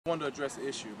I wanted to address the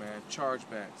issue, man.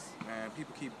 Chargebacks, man.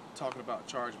 People keep talking about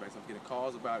chargebacks. I'm getting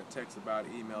calls about it, texts about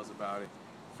it, emails about it,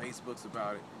 Facebooks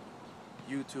about it,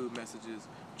 YouTube messages.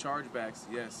 Chargebacks,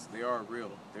 yes, they are real.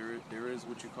 There is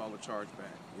what you call a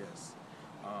chargeback, yes.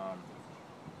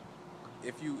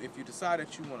 If you decide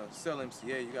that you want to sell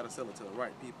MCA, you got to sell it to the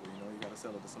right people. You know, you got to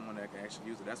sell it to someone that can actually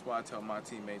use it. That's why I tell my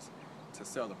teammates to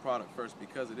sell the product first,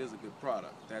 because it is a good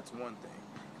product. That's one thing.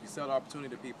 If you sell the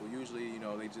opportunity to people, usually, you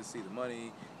know, they just see the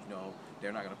money. You know,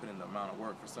 they're not going to put in the amount of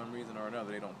work. For some reason or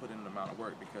another, they don't put in the amount of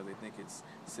work because they think it's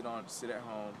sit at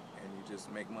home and you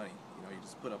just make money. You know, you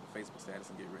just put up a Facebook status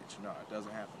and get rich. No, it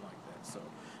doesn't happen like that. So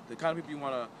the kind of people you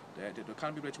want to, the kind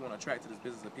of people that you want to attract to this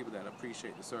business are people that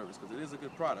appreciate the service, because it is a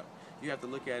good product. You have to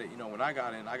look at it. You know, when I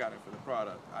got in for the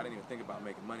product. I didn't even think about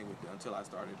making money with it until I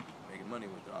started making money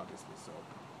with it, obviously. So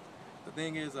the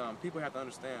thing is, people have to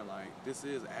understand, like, this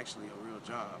is actually a real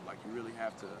job. Like, you really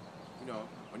have to, you know,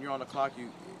 when you're on the clock,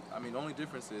 the only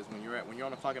difference is when you're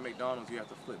on the clock at McDonald's, you have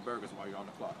to flip burgers while you're on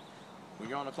the clock. When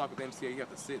you're on the clock with MCA, you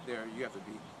have to sit there, you have to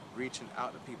be reaching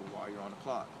out to people while you're on the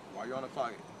clock. While you're on the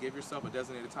clock, give yourself a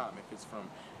designated time. If it's from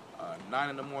 9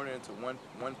 in the morning to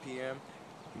 1 p.m.,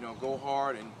 you know, go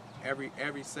hard, and every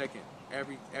second,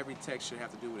 every text should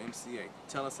have to do with MCA.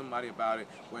 Telling somebody about it,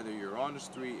 whether you're on the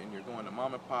street and you're going to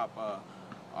mom and pop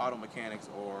auto mechanics,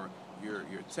 or you're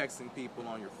texting people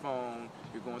on your phone,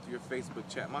 you're going through your Facebook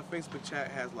chat. My Facebook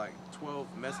chat has like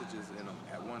 12 messages in them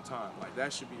at one time. Like,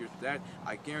 that should be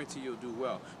I guarantee you'll do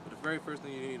well. But the very first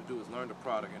thing you need to do is learn the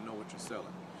product and know what you're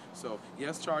selling. So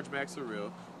yes, chargebacks are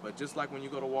real, but just like when you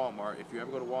go to Walmart, if you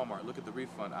ever go to Walmart, look at the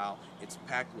refund aisle. It's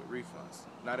packed with refunds.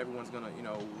 Not everyone's gonna, you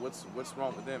know, what's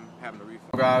wrong with them having a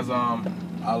refund? Guys,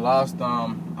 I lost,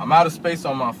 I'm out of space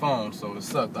on my phone, so it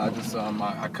sucked. I just,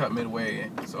 I cut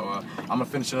midway, so I'm gonna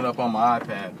finish it up on my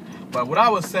iPad. But what I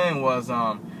was saying was,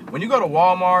 when you go to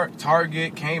Walmart,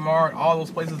 Target, Kmart, all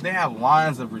those places, they have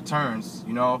lines of returns,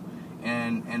 you know,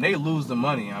 and they lose the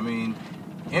money. I mean,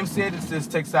 MCA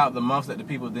just takes out the months that the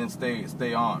people didn't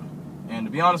stay on. And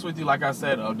to be honest with you, like I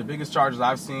said, the biggest charges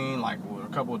I've seen, like, were a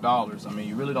couple of dollars. I mean,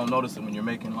 you really don't notice it when you're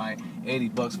making like 80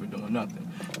 bucks for doing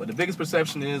nothing. But the biggest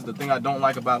perception is, the thing I don't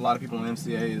like about a lot of people in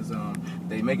MCA is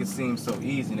they make it seem so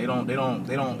easy. They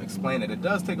don't explain that it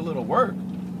does take a little work.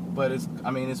 But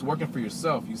it's working for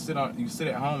yourself. You sit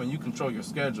at home and you control your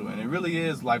schedule, and it really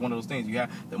is like one of those things.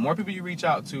 The more people you reach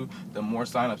out to, the more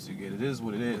signups you get. It is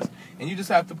what it is, and you just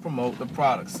have to promote the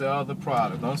product, sell the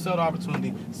product. Don't sell the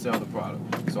opportunity, sell the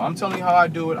product. So I'm telling you how I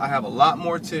do it. I have a lot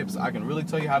more tips. I can really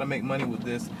tell you how to make money with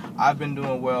this. I've been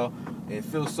doing well. It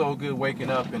feels so good waking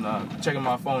up and checking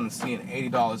my phone and seeing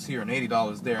 $80 here and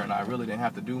 $80 there, and I really didn't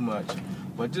have to do much.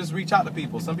 But just reach out to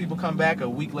people. Some people come back a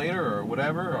week later or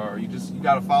whatever, or you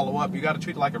got to follow up. You got to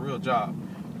treat it like a real job.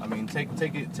 I mean, take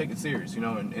it serious, you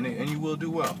know, and you will do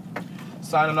well.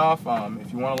 Signing off.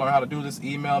 If you want to learn how to do this,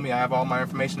 email me. I have all my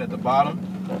information at the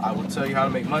bottom. I will tell you how to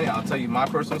make money. I'll tell you my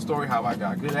personal story, how I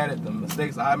got good at it, the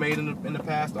mistakes I made in the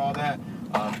past, all that.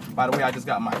 By the way, I just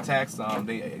got my tax.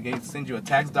 They send you a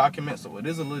tax document, so it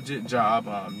is a legit job.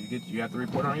 You have to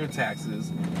report on your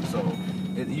taxes. So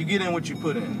you get in what you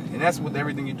put in, and that's with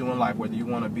everything you do in life. Whether you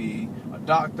want to be a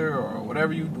doctor or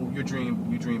whatever you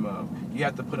dream of, you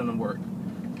have to put in the work.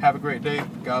 Have a great day.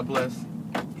 God bless.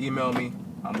 Email me.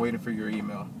 I'm waiting for your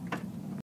email.